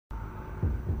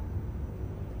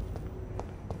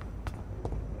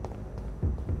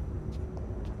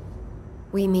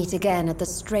We meet again at the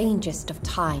strangest of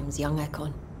times, young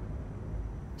Ekon.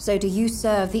 So do you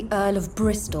serve the Earl of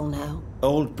Bristol now?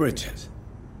 Old Bridget.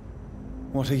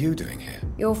 What are you doing here?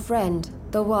 Your friend,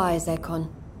 the wise Ekon.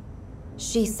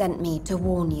 She sent me to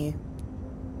warn you.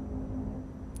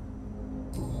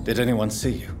 Did anyone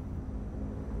see you?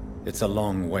 It's a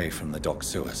long way from the dock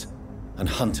sewers, and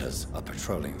hunters are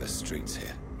patrolling the streets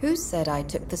here. Who said I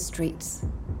took the streets?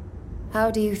 How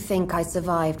do you think I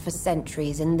survived for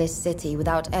centuries in this city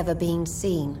without ever being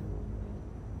seen?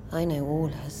 I know all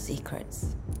her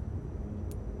secrets.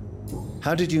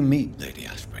 How did you meet Lady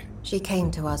Ashbury? She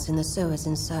came to us in the sewers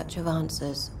in search of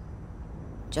answers.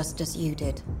 Just as you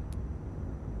did.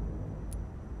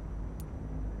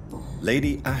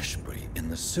 Lady Ashbury in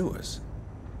the sewers?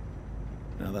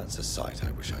 Now that's a sight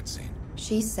I wish I'd seen.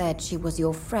 She said she was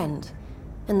your friend,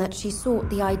 and that she sought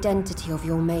the identity of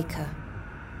your maker.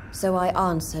 So I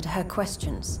answered her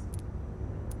questions.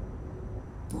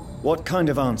 What kind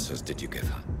of answers did you give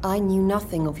her? I knew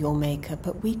nothing of your maker,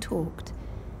 but we talked.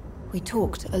 We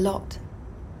talked a lot.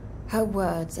 Her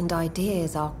words and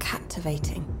ideas are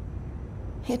captivating.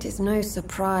 It is no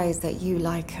surprise that you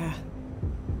like her.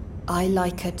 I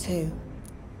like her too.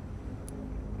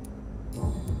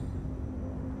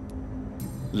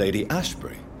 Lady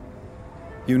Ashbury?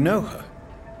 You know her?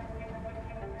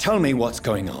 Tell me what's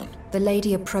going on. The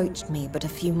lady approached me but a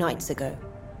few nights ago,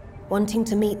 wanting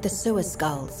to meet the sewer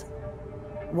skulls.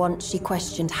 Once she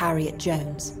questioned Harriet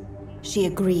Jones. She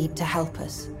agreed to help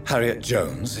us. Harriet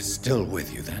Jones is still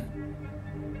with you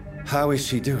then? How is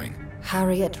she doing?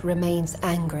 Harriet remains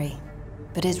angry,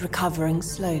 but is recovering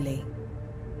slowly.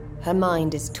 Her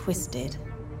mind is twisted,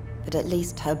 but at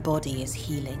least her body is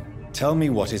healing. Tell me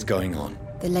what is going on.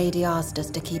 The lady asked us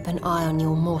to keep an eye on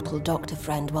your mortal doctor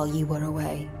friend while you were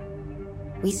away.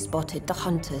 We spotted the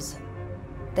hunters.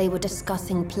 They were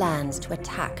discussing plans to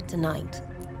attack tonight.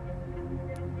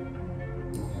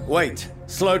 Wait,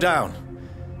 slow down.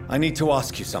 I need to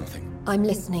ask you something. I'm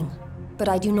listening, but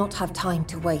I do not have time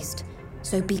to waste,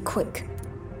 so be quick.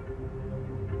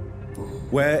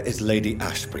 Where is Lady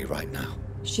Ashbury right now?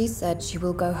 She said she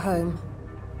will go home.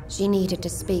 She needed to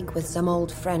speak with some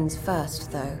old friends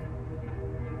first, though.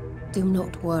 Do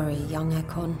not worry, young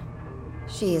Ekon.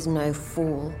 She is no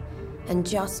fool, and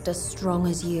just as strong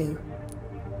as you.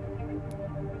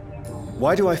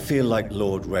 Why do I feel like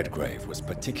Lord Redgrave was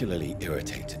particularly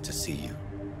irritated to see you?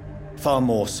 Far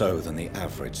more so than the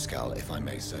average Skull, if I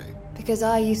may say. Because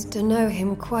I used to know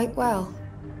him quite well.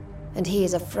 And he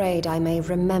is afraid I may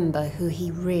remember who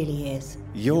he really is.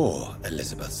 You're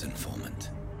Elizabeth's informant.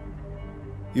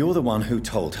 You're the one who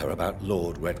told her about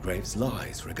Lord Redgrave's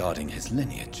lies regarding his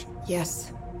lineage.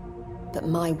 Yes, but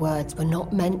my words were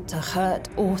not meant to hurt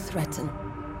or threaten.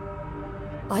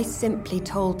 I simply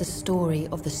told the story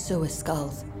of the sewer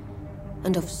skulls,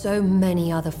 and of so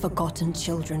many other forgotten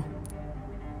children.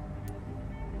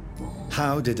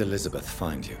 How did Elizabeth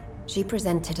find you? She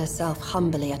presented herself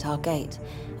humbly at our gate,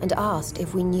 and asked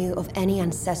if we knew of any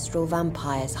ancestral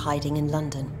vampires hiding in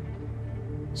London.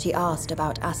 She asked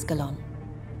about Ascalon.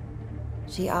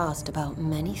 She asked about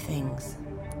many things.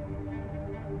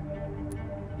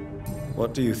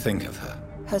 What do you think of her?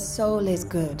 Her soul is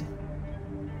good,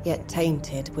 yet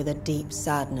tainted with a deep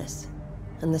sadness,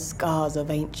 and the scars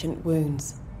of ancient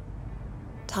wounds.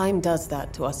 Time does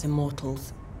that to us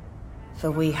immortals, for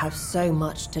we have so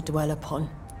much to dwell upon.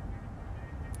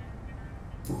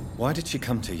 Why did she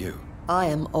come to you? I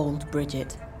am old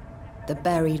Bridget, the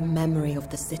buried memory of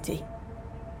the city.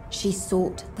 She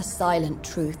sought the silent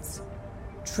truths,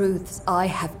 truths I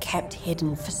have kept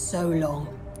hidden for so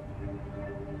long.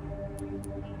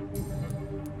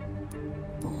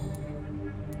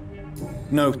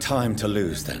 No time to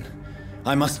lose, then.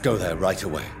 I must go there right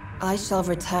away. I shall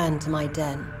return to my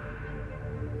den.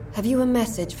 Have you a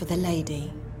message for the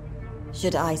lady?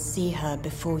 Should I see her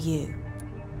before you?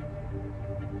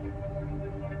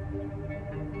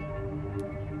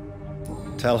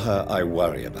 Tell her I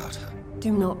worry about her.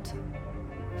 Do not,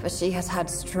 for she has had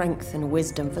strength and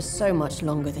wisdom for so much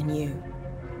longer than you.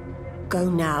 Go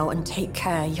now and take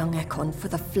care, young Ekon, for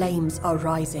the flames are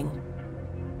rising.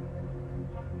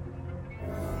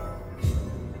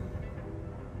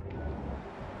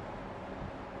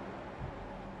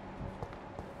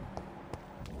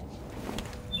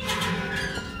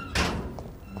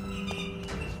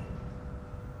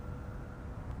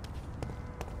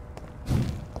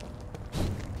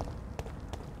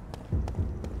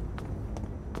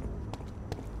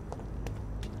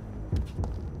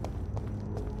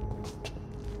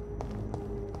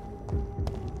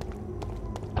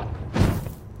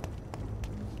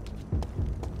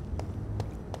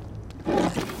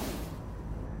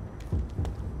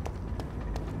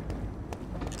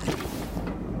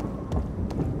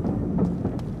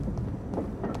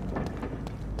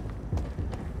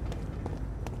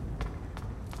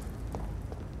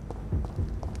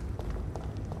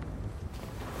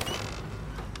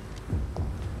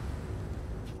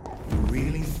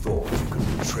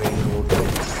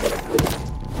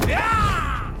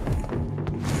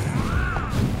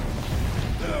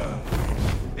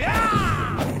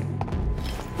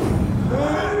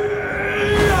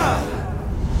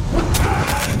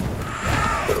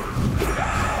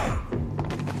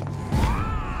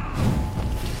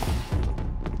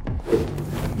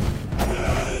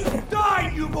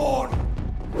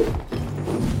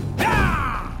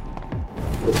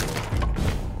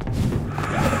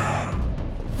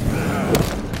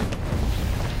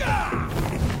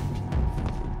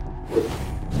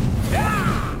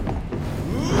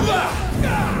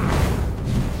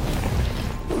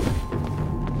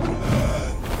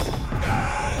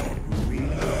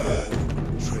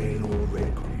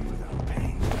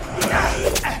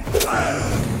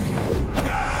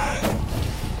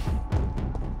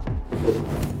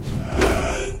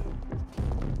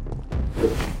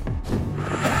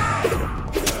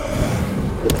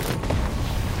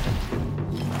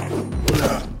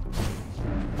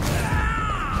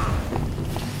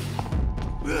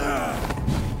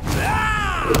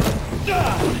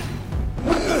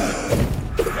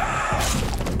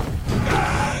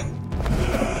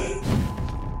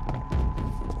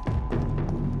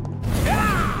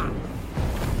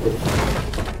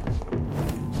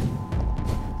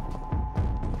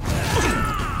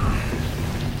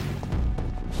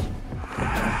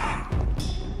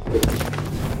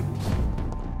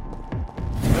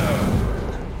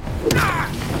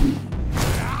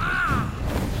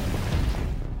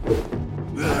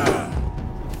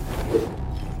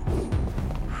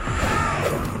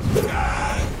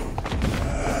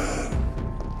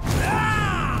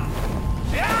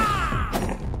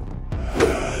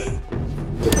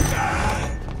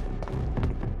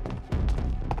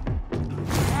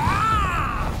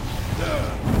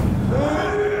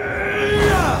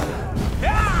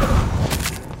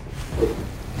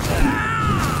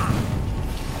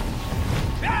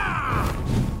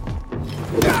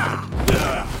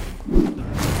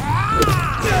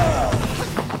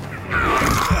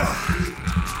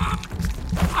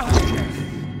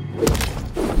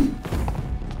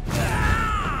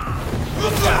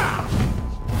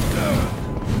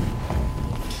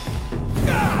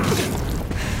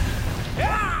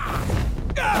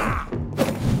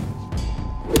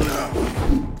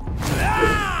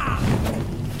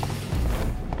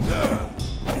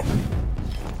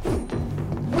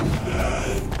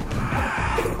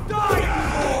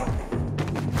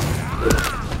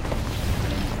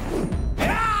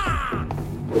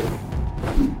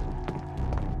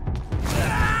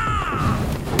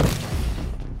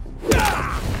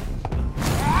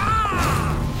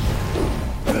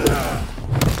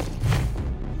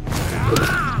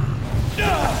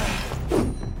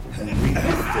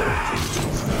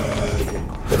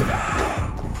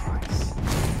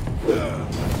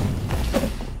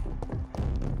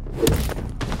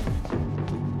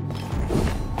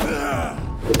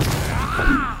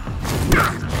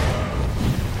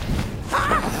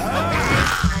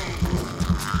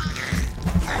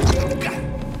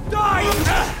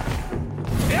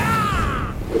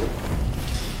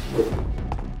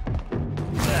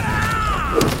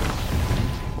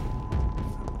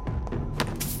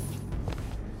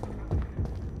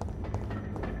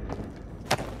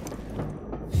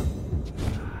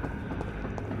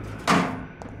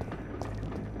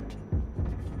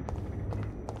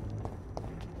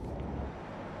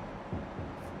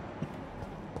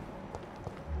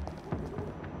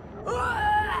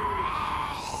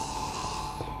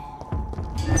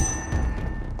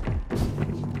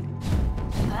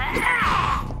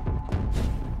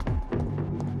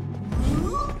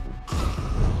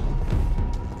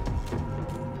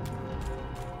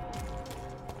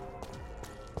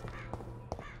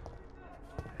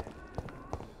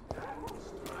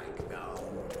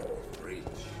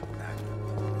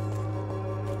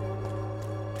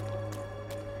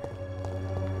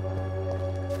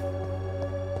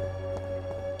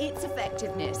 Its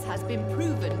effectiveness has been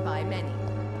proven by many.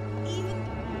 Even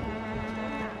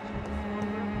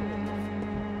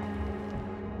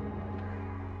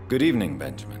Good evening,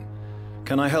 Benjamin.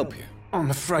 Can I help you? I'm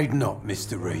afraid not,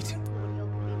 Mr. Reid.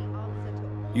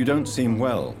 You don't seem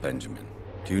well, Benjamin.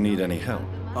 Do you need any help?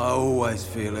 I always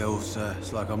feel ill, sir.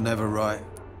 It's like I'm never right.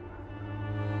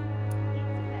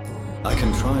 I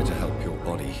can try to help your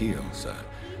body heal, sir.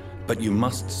 But you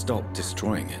must stop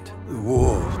destroying it. The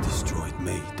war destroyed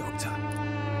me, Doctor.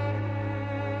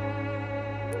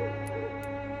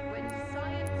 when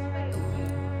science fails you,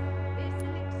 this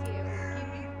elixir will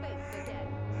give you faith again.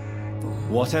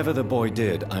 Whatever the boy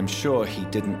did, I'm sure he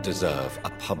didn't deserve a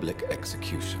public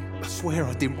execution. I swear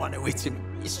I didn't want to hit him.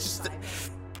 It's just that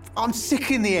I'm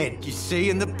sick in the head, you see,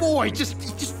 and the boy he just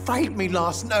failed me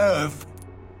last nerve.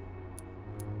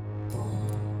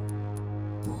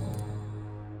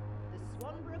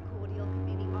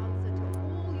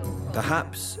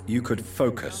 Perhaps you could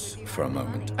focus for a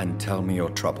moment and tell me your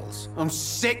troubles. I'm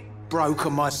sick, broke,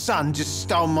 and my son just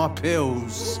stole my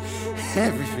pills.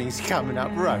 Everything's coming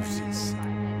up roses.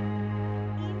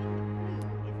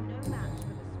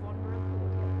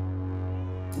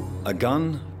 A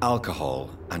gun, alcohol,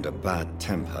 and a bad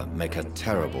temper make a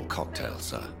terrible cocktail,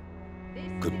 sir.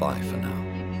 Goodbye for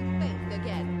now. Faith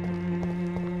again.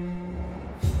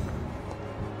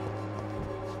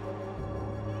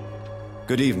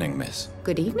 Good evening, miss.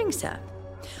 Good evening, sir.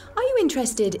 Are you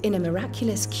interested in a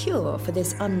miraculous cure for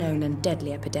this unknown and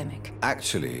deadly epidemic?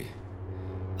 Actually,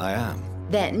 I am.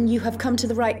 Then you have come to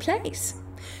the right place.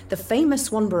 The famous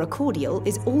Swanborough cordial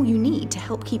is all you need to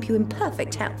help keep you in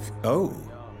perfect health. Oh,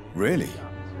 really?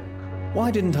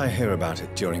 Why didn't I hear about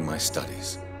it during my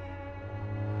studies?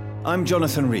 I'm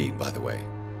Jonathan Reid, by the way.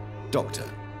 Dr.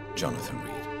 Jonathan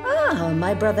Reid. Ah,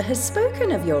 my brother has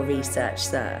spoken of your research,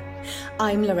 sir.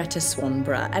 I'm Loretta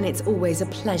Swanborough, and it's always a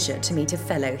pleasure to meet a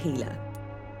fellow healer.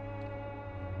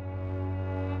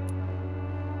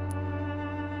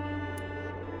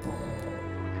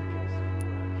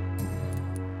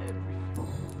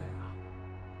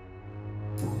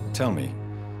 Tell me,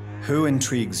 who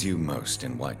intrigues you most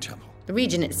in Whitechapel? The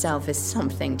region itself is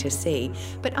something to see,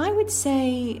 but I would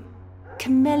say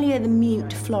Camellia the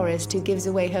mute florist who gives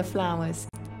away her flowers.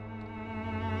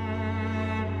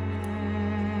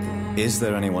 Is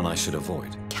there anyone I should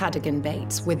avoid? Cadogan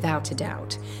Bates, without a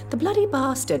doubt. The bloody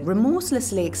bastard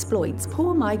remorselessly exploits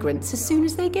poor migrants as soon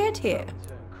as they get here.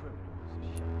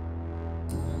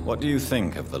 What do you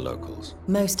think of the locals?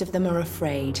 Most of them are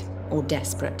afraid or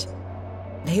desperate.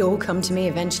 They all come to me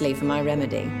eventually for my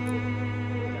remedy.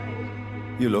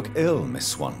 You look ill,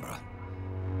 Miss Swanborough.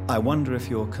 I wonder if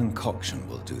your concoction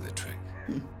will do the trick.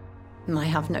 I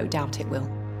have no doubt it will.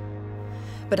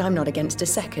 But I'm not against a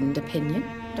second opinion,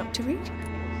 Dr. Reid.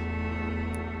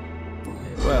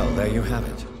 Well, there you have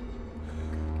it.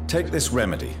 Take this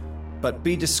remedy, but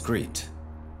be discreet.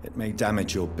 It may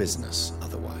damage your business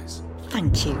otherwise.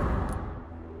 Thank you.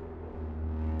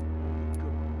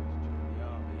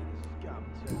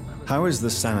 How is the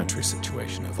sanitary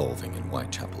situation evolving in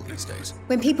Whitechapel these days?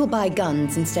 When people buy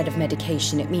guns instead of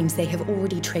medication, it means they have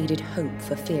already traded hope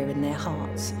for fear in their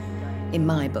hearts. In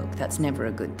my book, that's never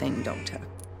a good thing, Doctor.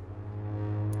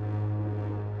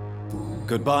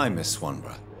 Goodbye, Miss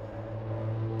Swanborough.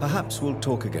 Perhaps we'll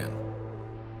talk again.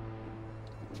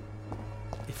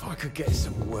 If I could get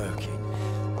some working,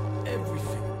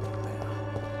 everything would be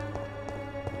better.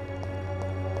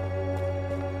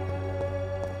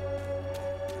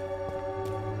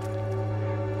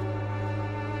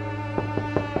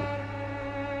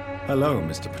 Hello,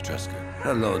 Mr. Petrescu.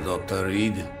 Hello, Dr.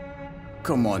 Reid.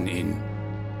 Come on in.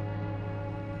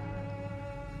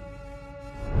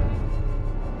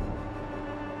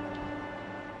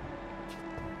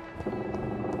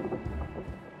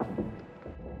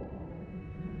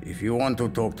 If you want to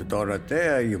talk to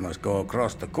Dorothea, you must go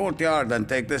across the courtyard and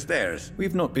take the stairs.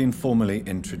 We've not been formally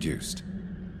introduced.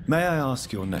 May I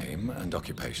ask your name and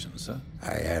occupation, sir?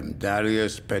 I am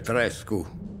Darius Petrescu.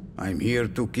 I'm here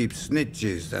to keep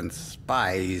snitches and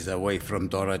spies away from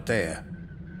Dorothea.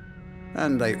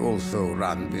 And I also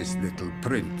run this little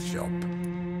print shop.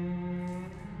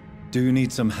 Do you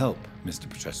need some help, Mr.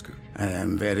 Petrescu? I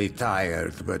am very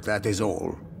tired, but that is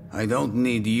all. I don't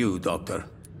need you, Doctor.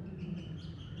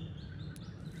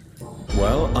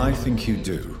 Well, I think you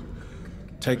do.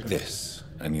 Take this,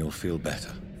 and you'll feel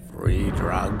better. Free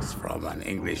drugs from an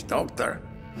English doctor?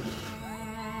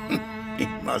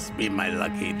 It must be my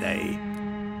lucky day.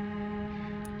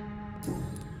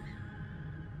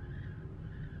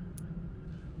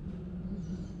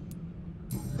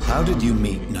 How did you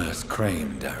meet Nurse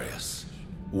Crane, Darius?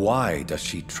 Why does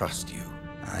she trust you?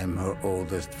 I'm her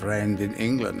oldest friend in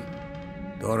England.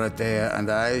 Dorothea and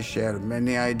I share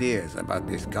many ideas about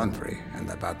this country and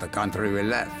about the country we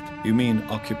left. You mean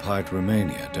occupied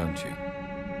Romania, don't you?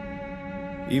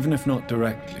 Even if not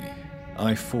directly,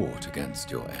 I fought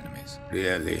against your enemies.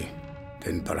 Really?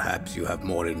 Then perhaps you have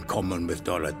more in common with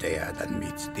Dorothea than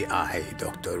meets the eye,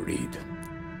 Dr. Reid.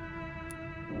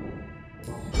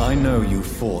 I know you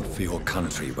fought for your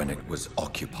country when it was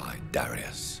occupied,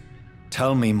 Darius.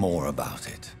 Tell me more about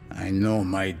it. I know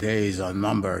my days are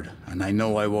numbered, and I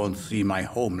know I won't see my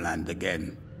homeland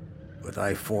again. But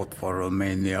I fought for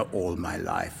Romania all my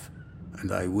life,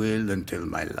 and I will until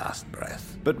my last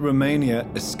breath. But Romania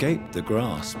escaped the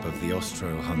grasp of the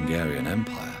Austro-Hungarian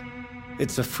Empire.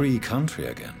 It's a free country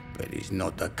again. But it's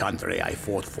not the country I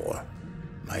fought for.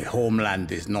 My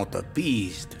homeland is not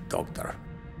appeased, Doctor.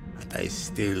 And I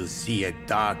still see a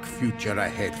dark future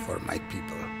ahead for my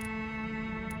people.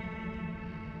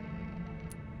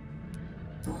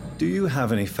 Do you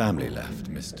have any family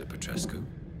left, Mr. Petrescu?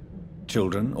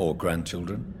 Children or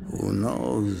grandchildren? Who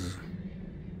knows?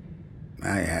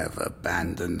 I have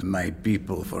abandoned my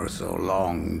people for so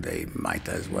long, they might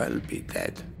as well be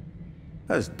dead.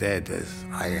 As dead as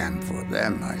I am for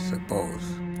them, I suppose.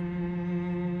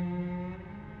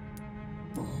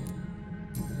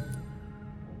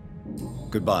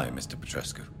 Goodbye, Mr.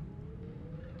 Petrescu.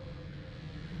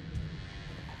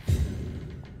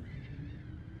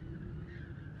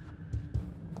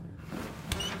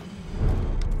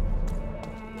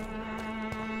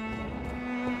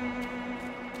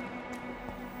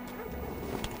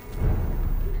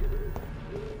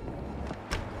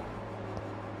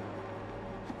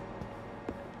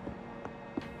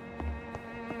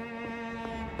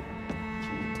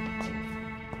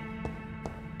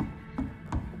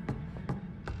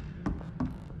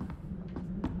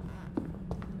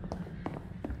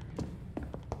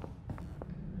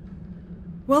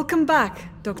 Welcome back,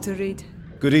 Dr. Reid.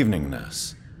 Good evening,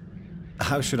 nurse.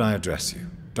 How should I address you?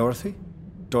 Dorothy?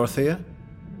 Dorothea?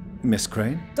 Miss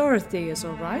Crane? Dorothy is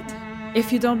all right.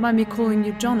 If you don't mind me calling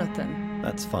you Jonathan.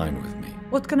 That's fine with me.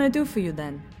 What can I do for you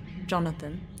then,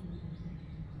 Jonathan?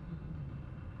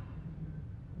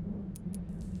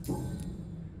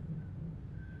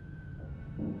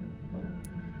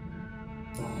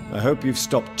 I hope you've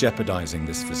stopped jeopardizing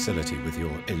this facility with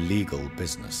your illegal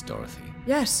business, Dorothy.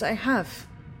 Yes, I have.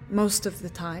 Most of the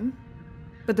time.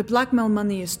 But the blackmail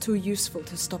money is too useful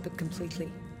to stop it completely.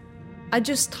 I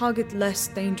just target less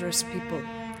dangerous people.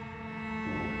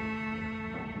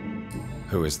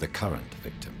 Who is the current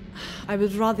victim? I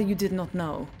would rather you did not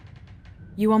know.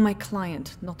 You are my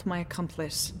client, not my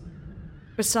accomplice.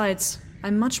 Besides,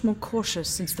 I'm much more cautious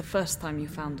since the first time you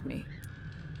found me.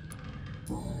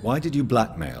 Why did you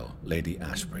blackmail Lady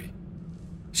Ashbury?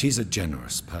 She's a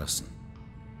generous person.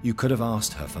 You could have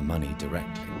asked her for money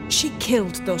directly. She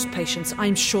killed those patients,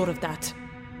 I'm sure of that.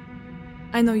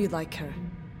 I know you like her,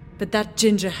 but that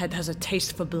gingerhead has a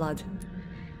taste for blood.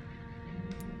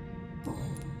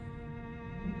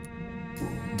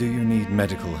 Do you need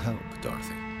medical help,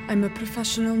 Dorothy? I'm a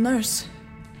professional nurse.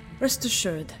 Rest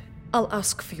assured, I'll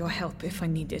ask for your help if I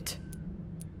need it.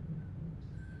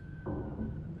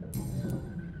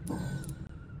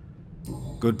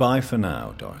 Goodbye for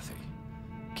now, Dorothy.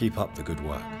 Keep up the good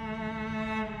work.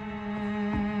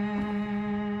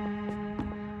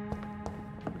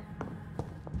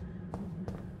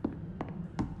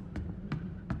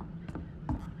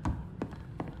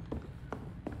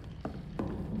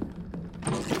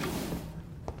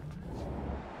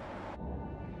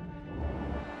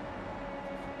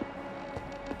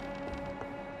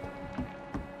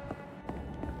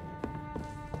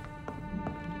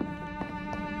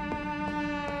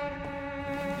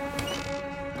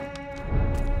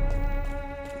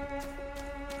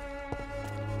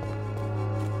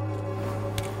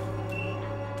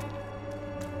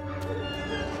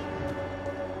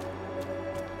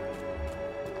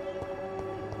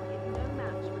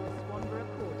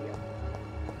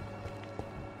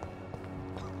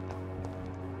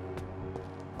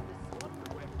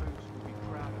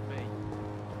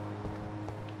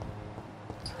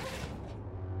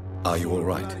 Are you all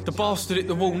right? The bastard hit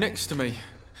the wall next to me.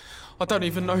 I don't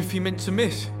even know if he meant to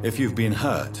miss. If you've been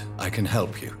hurt, I can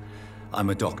help you. I'm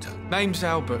a doctor. Name's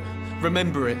Albert.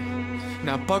 Remember it.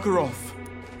 Now bugger off.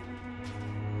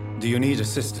 Do you need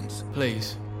assistance?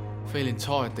 Please. Feeling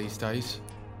tired these days.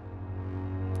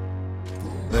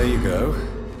 There you go.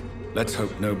 Let's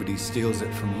hope nobody steals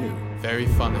it from you. Very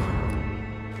funny.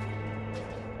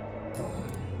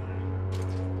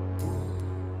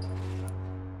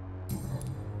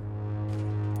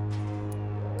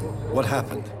 What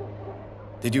happened?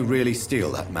 Did you really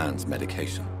steal that man's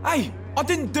medication? Hey, I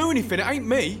didn't do anything, it ain't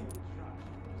me.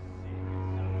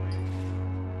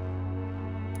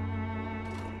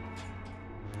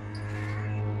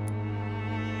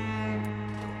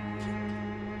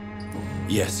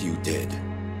 Yes, you did.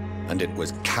 And it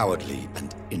was cowardly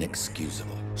and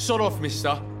inexcusable. Sod off,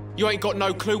 mister. You ain't got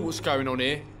no clue what's going on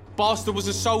here. Bastard was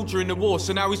a soldier in the war,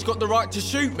 so now he's got the right to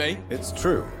shoot me. It's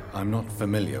true. I'm not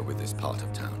familiar with this part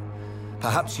of town.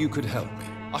 Perhaps you could help me.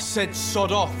 I said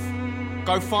sod off.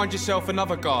 Go find yourself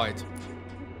another guide.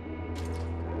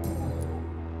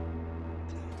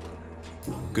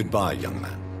 Goodbye, young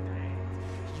man.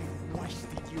 You've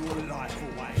wasted your life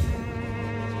away.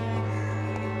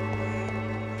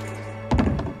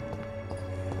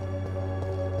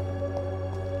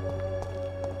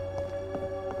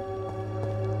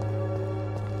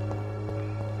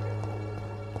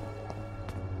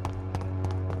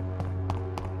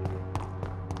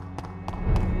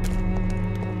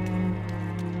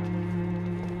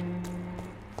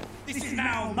 This is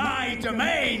now my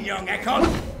domain, young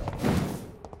Ekon!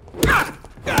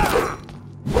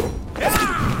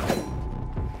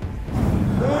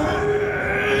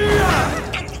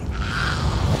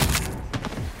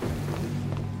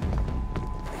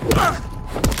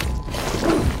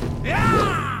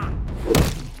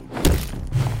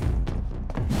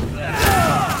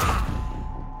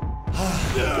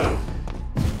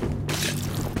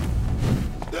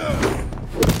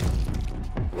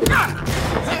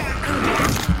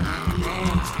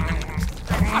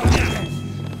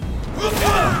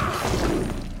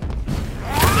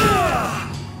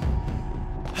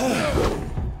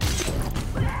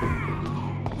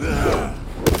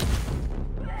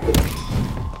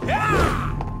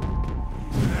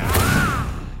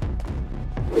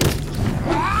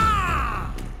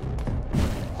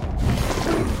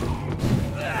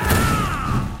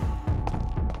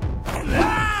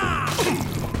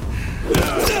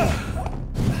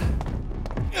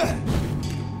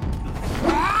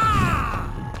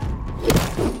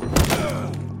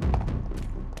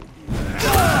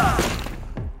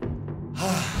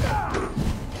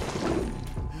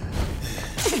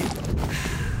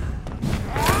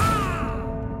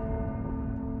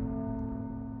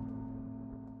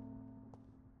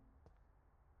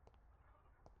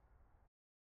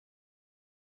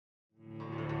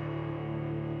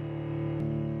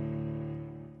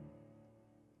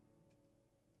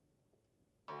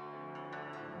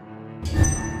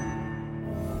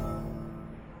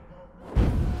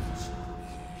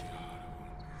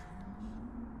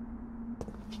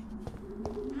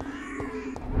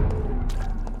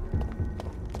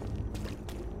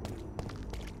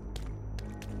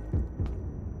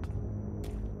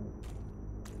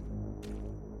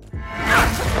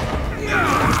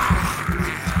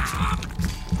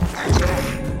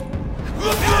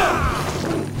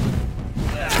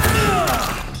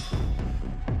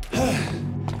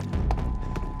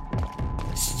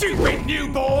 Stupid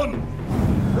newborn!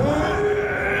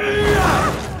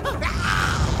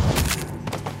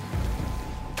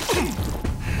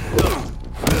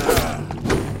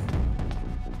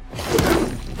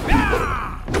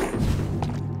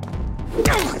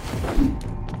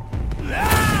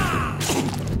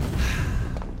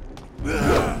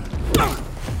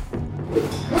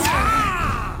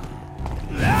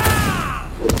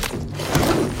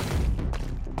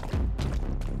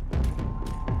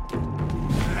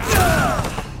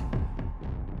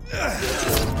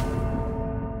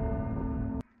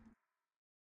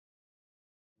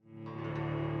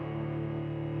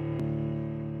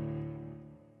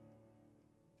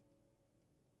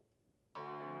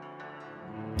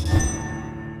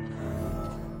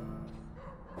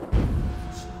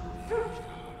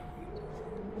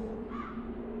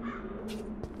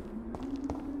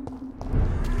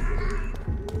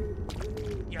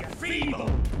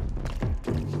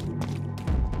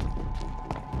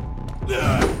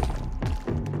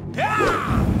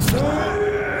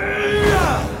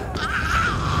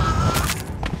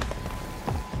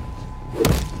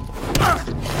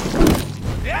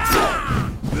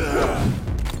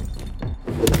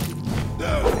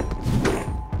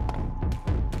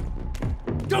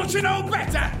 Don't you know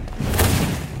better?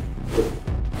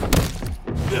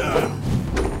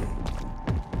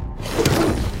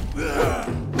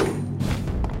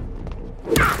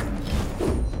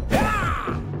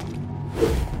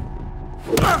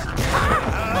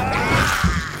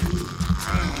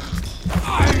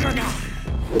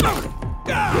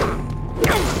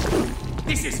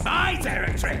 This is my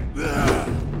territory.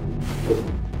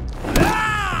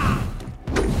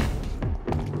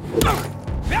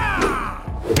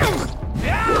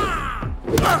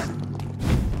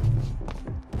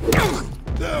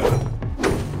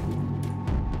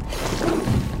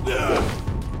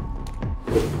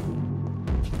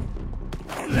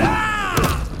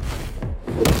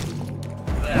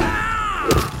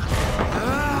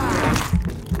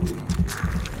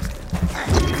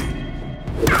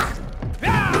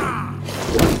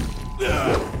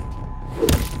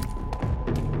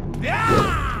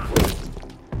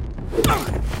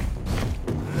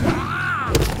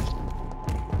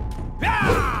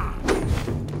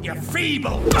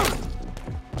 feeble!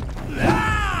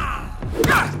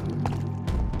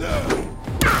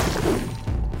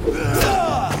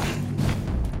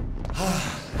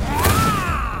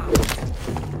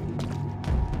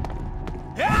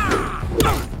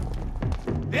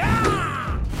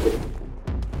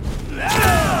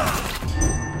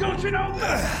 Don't you know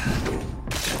that?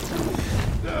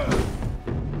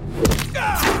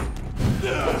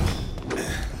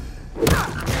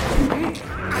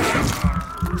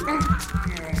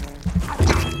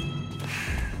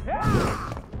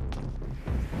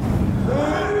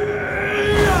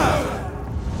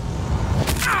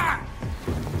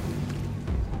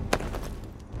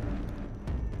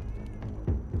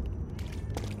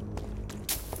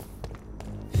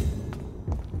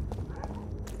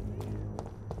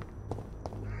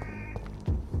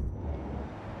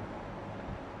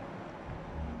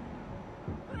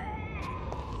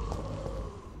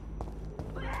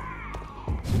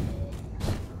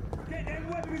 Get them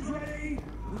weapons ready!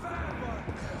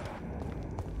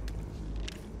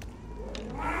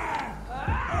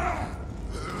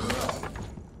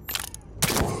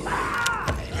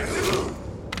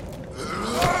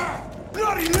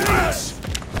 Bloody nuts!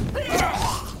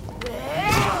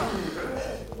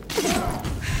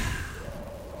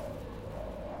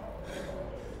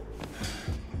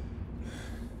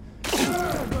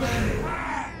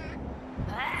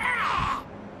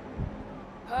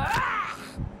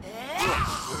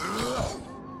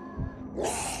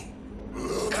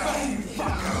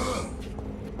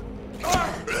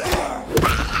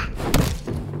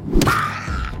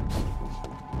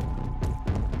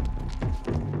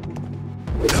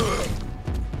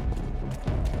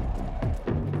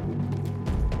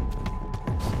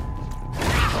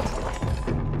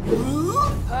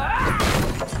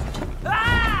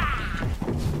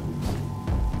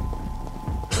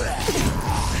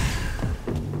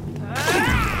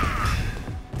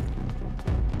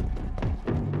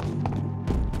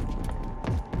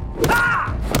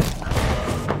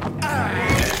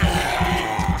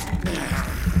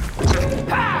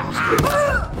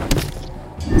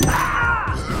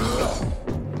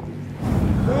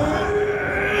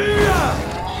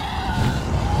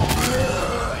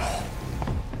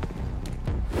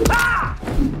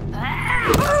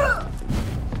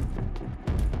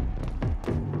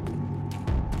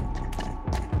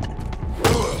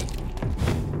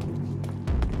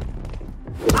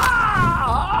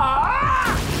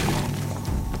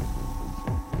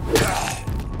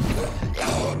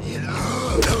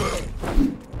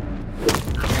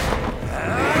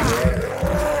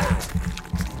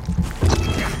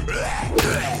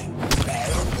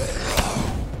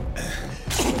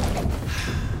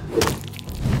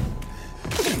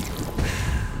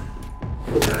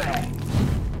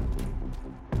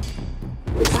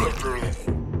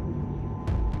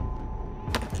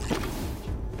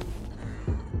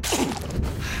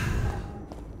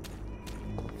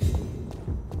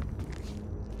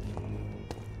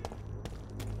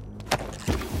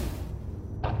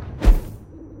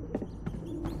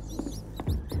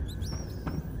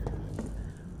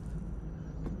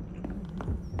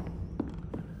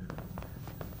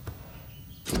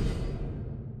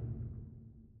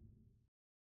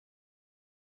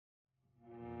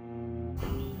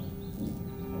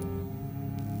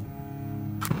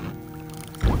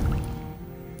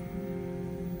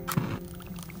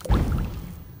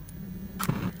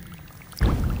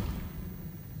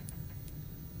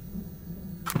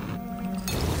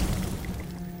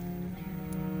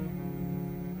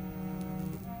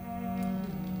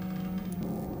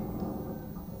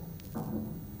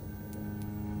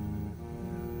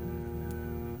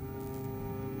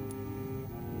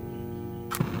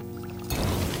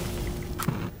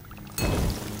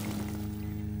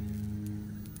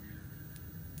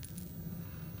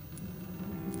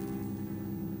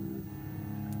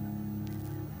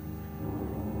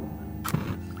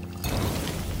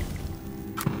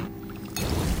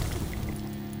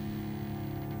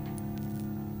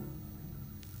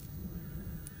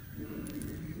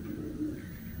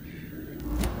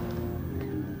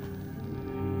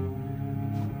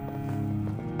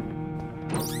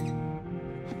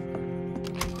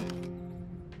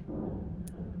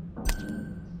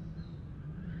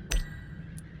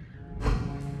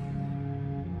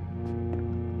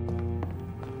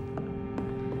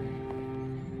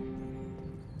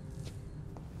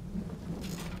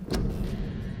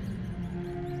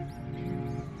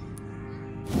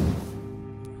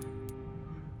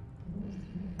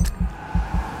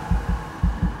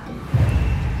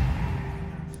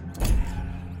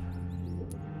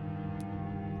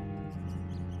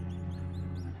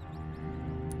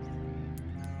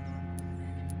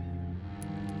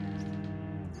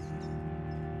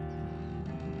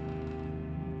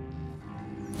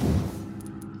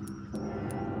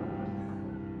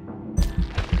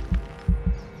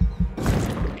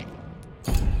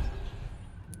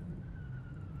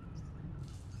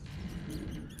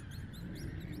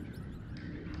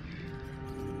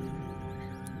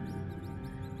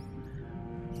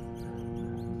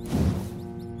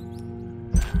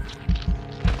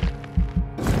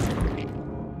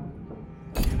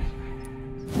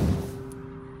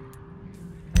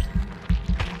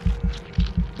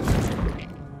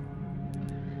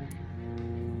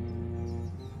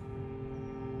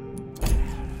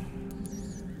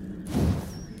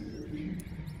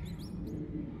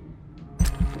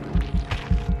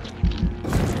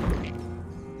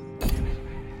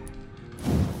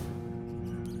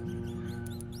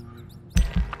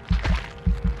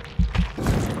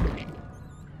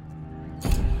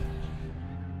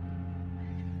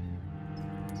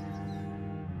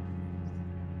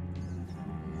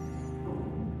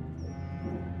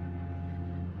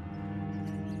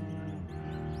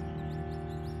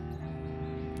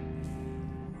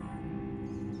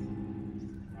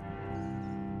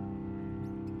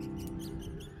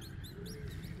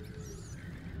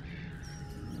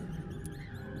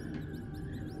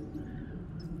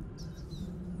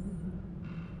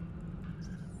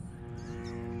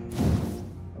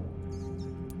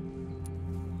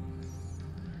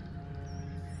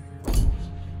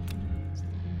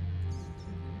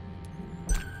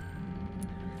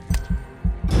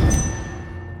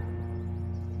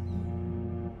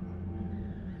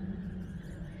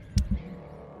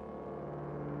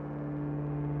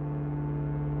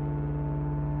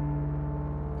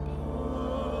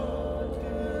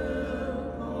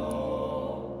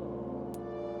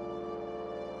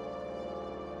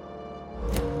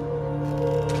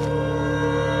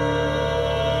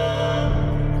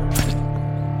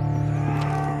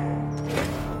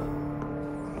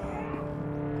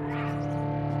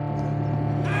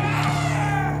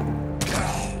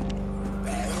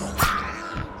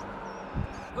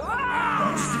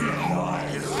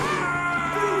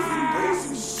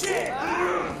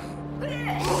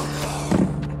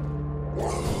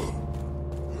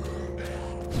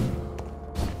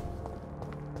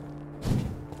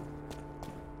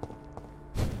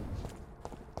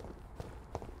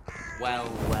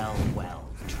 Well, well, well,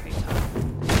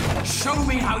 traitor. Show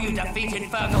me how you defeated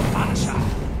Fergal Puncher!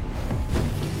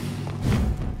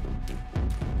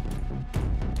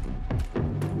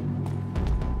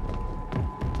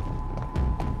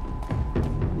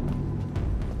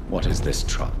 What is this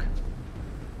truck?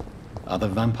 Are the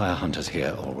vampire hunters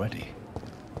here already?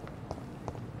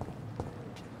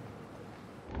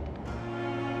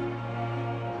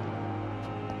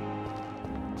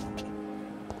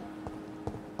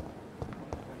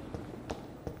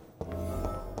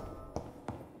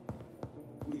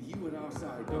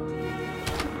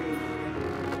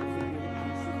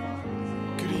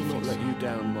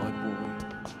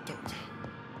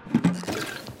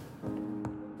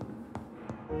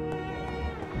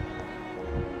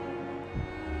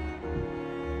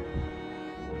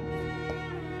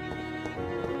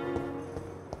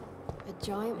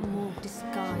 Giant morgue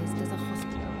disguised as a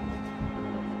hospital.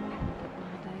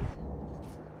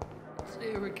 It's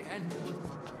here again.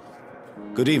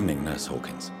 Good evening, Nurse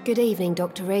Hawkins. Good evening,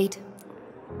 Dr. Reid.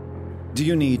 Do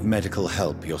you need medical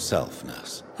help yourself,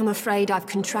 Nurse? I'm afraid I've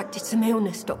contracted some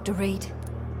illness, Dr. Reid.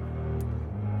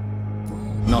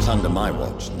 Not under my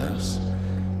watch, Nurse.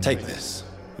 Take this.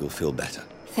 You'll feel better.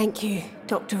 Thank you,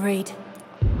 Dr. Reid.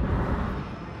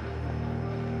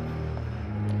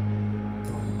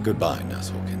 Goodbye, Nurse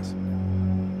Hawkins.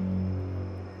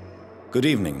 Good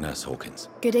evening, Nurse Hawkins.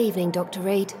 Good evening, Dr.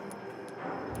 Reid.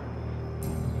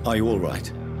 Are you all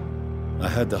right? I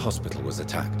heard the hospital was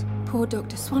attacked. Poor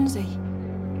Dr. Swansea.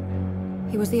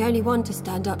 He was the only one to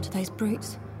stand up to those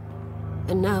brutes.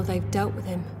 And now they've dealt with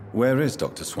him. Where is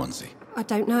Dr. Swansea? I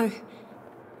don't know.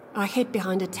 I hid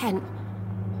behind a tent.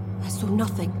 I saw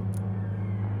nothing.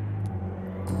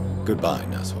 Goodbye,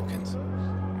 Nurse Hawkins.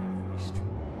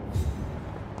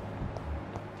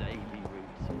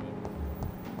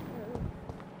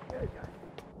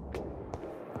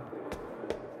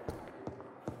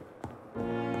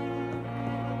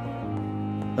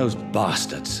 Those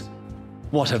bastards.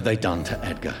 What have they done to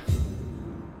Edgar?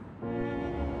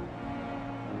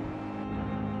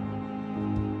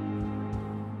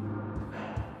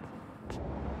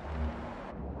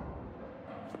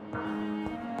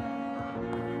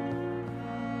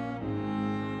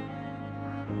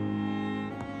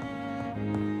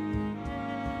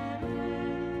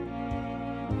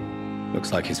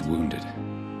 Looks like he's wounded.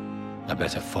 I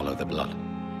better follow the blood.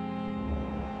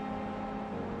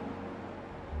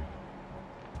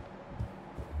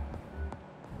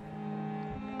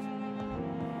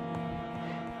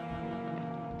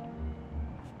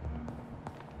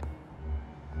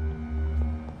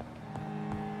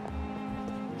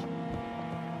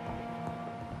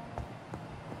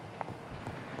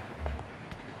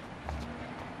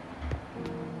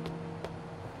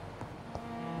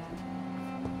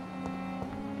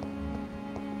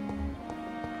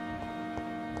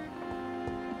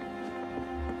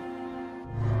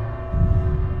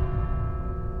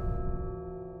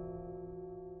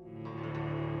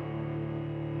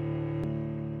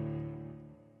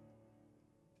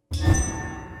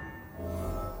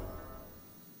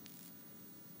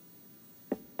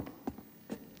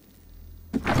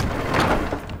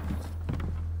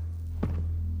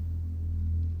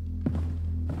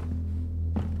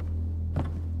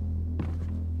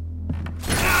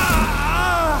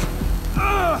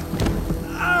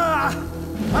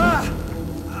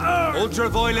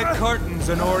 Ultraviolet curtains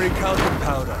and orichalcum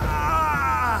powder.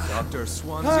 Dr.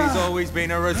 Swansea's always been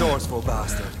a resourceful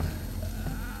bastard.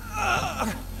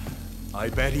 I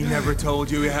bet he never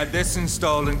told you he had this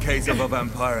installed in case of a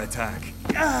vampire attack.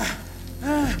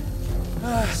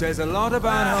 Says a lot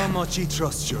about how much he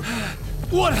trusts you.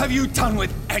 What have you done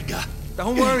with Edgar?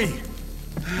 Don't worry.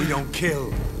 We don't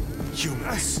kill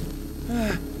humans.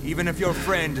 Even if your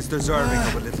friend is deserving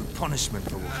of a little punishment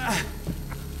for one.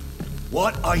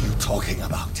 What are you talking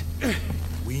about?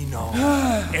 We know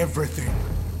everything.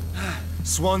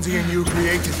 Swansea and you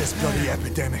created this bloody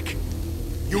epidemic.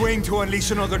 You aim to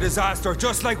unleash another disaster,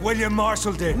 just like William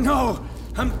Marshall did. No!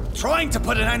 I'm trying to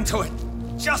put an end to it,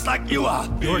 just like you are.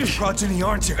 You're the progeny,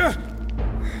 aren't you?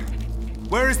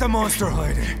 Where is the monster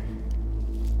hiding?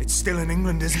 It's still in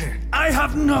England, isn't it? I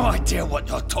have no idea what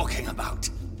you're talking about.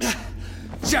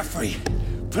 Jeffrey,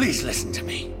 please listen to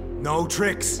me. No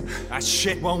tricks. That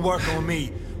shit won't work on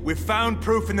me. We've found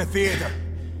proof in the theater.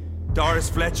 Doris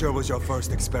Fletcher was your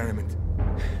first experiment.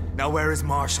 Now where is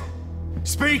Marshall?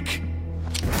 Speak!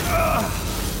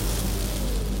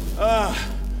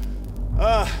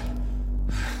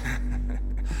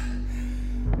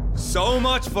 So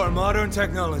much for modern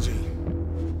technology.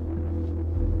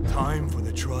 Time for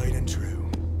the tried and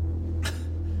true.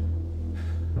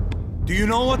 Do you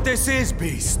know what this is,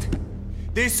 Beast?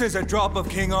 This is a drop of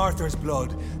King Arthur's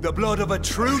blood. The blood of a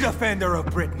true defender of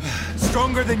Britain.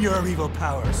 Stronger than your evil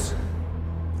powers.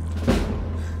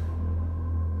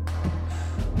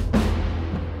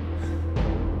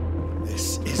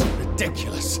 This is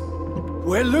ridiculous.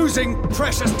 We're losing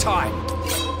precious time.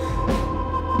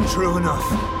 True enough.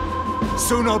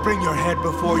 Soon I'll bring your head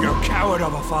before your coward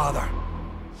of a father.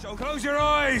 So close your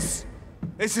eyes!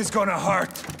 This is gonna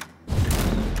hurt.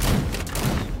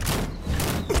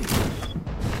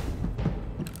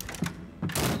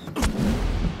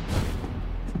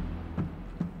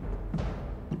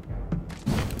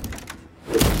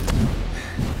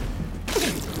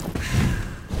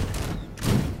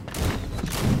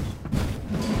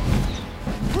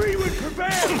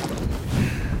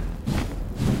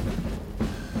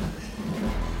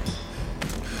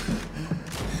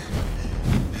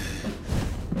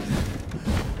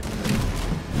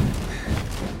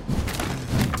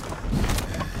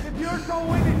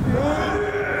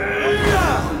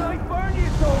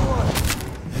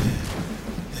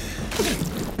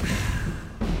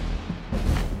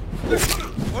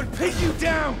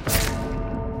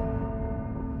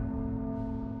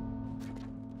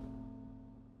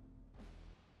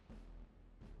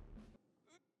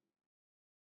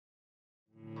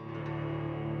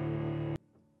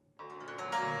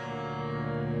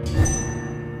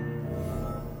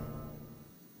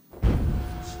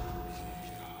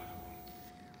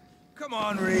 Come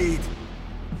on, Reid.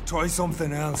 Try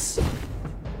something else.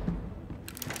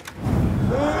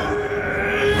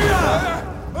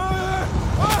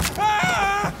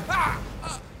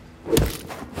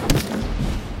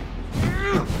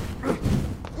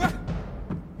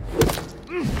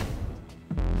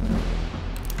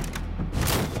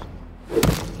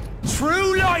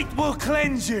 True light will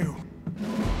cleanse you.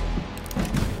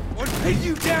 Or pin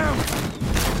you down.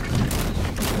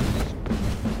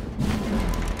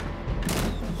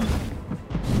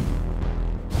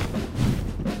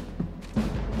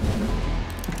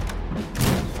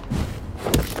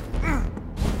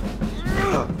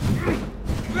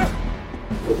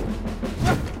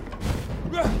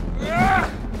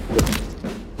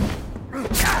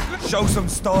 Show some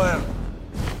style.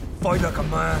 Fight like a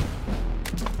man.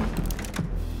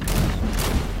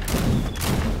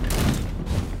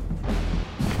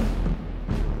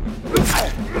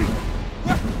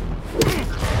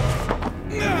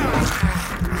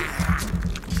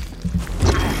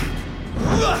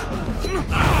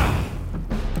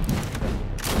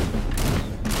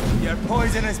 Your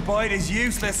poisonous bite is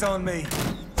useless on me.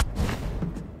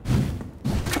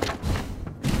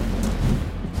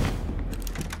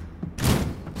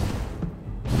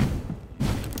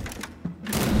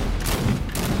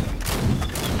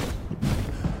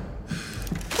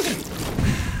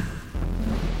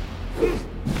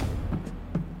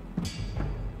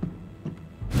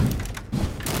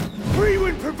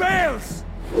 Prevails!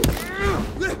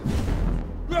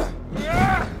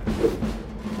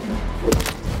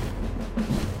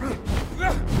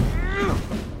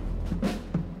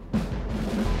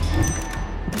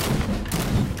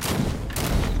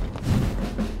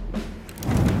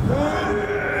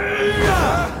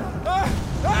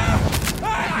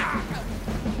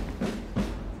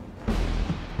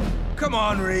 Come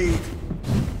on, Reid.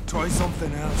 Try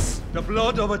something else. The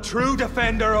blood of a true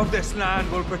defender of this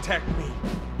land will protect me.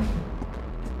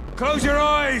 Close your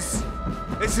eyes!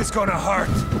 This is gonna hurt.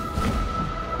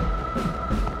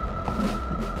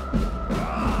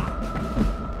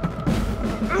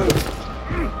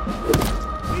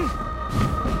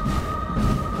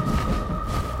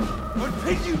 I'll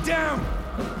pin you down!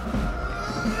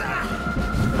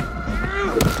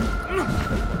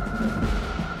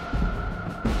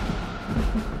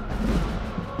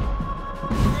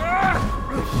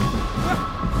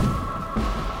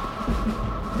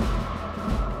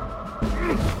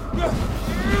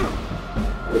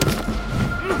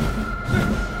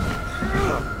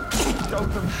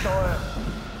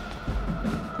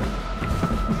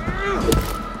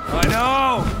 I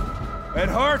know! It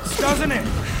hurts, doesn't it?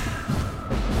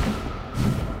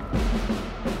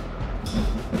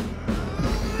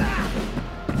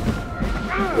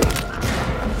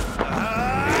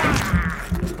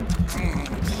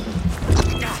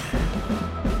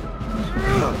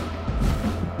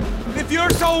 If you're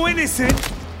so innocent,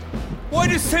 why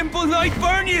does simple light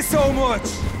burn you so much?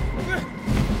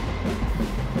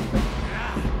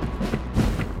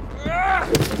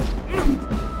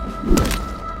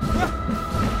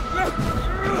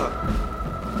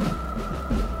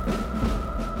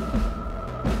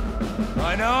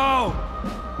 I know!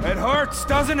 It hurts,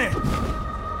 doesn't it?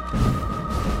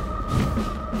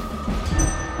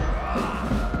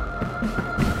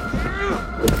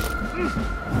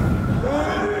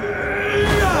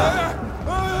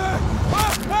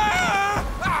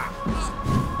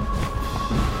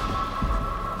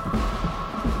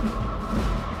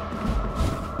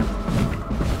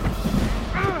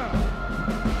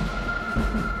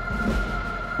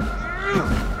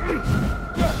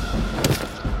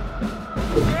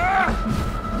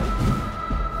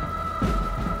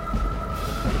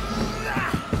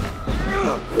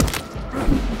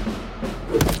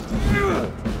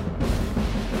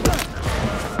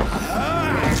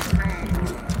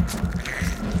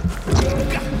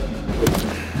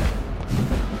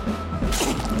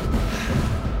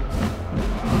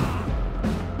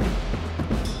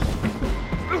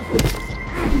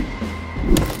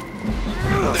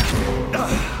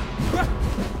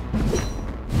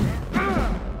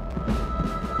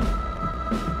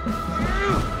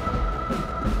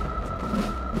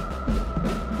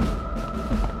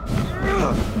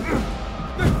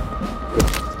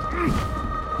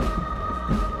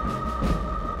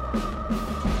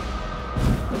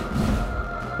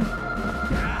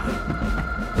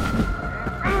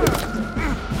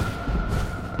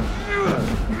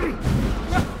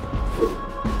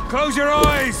 Close your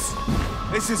eyes!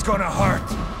 This is gonna hurt.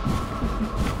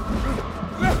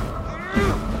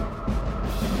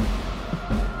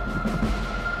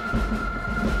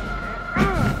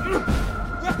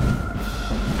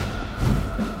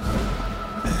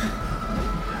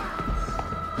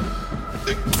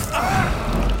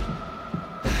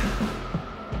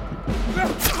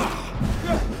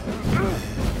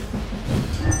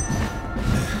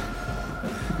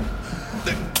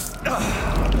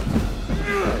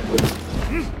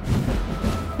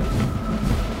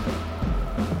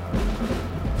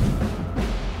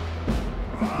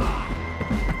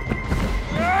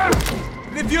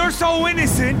 If you're so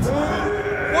innocent,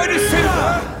 why does simple...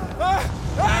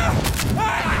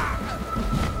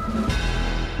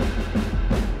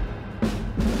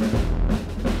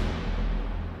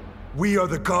 We are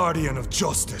the guardian of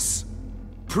justice.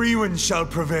 Priwen shall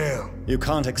prevail. You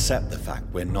can't accept the fact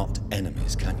we're not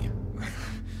enemies, can you?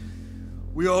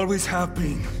 We always have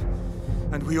been,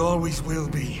 and we always will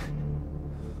be.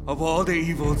 Of all the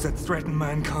evils that threaten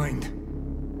mankind,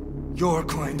 your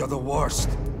kind are the worst.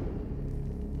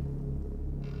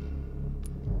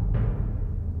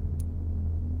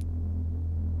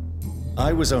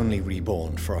 I was only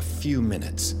reborn for a few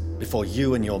minutes before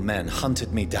you and your men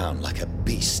hunted me down like a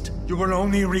beast. You were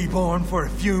only reborn for a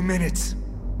few minutes,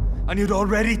 and you'd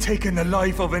already taken the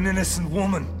life of an innocent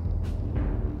woman.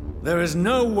 There is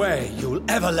no way you'll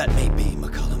ever let me be,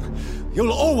 McCullum.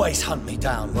 You'll always hunt me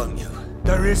down, won't you?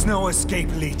 There is no escape,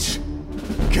 Leech.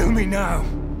 Kill me now,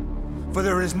 for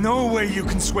there is no way you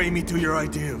can sway me to your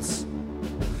ideals.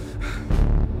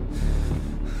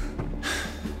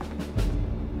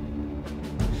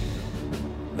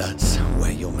 That's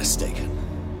where you're mistaken.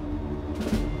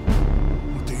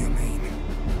 What do you mean?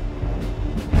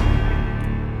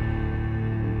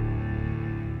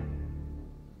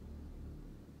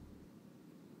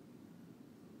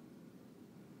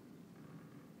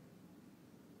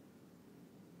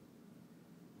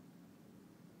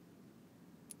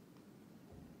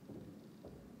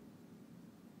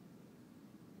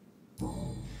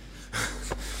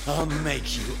 I'll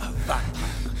make you a vampire.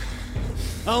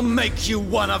 I'll make you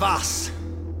one of us.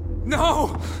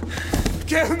 No!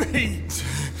 Kill me!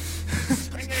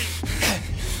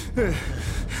 Prepare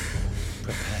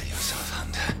yourself,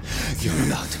 Hunter. You're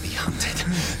about to be hunted,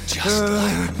 just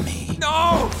like me.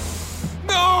 No!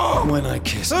 No! When I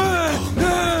kissed my poor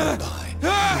man goodbye,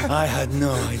 I had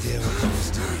no idea what I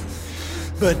was doing.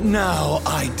 But now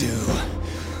I do.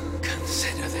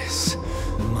 Consider this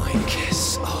my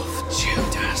kiss of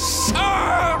Judas.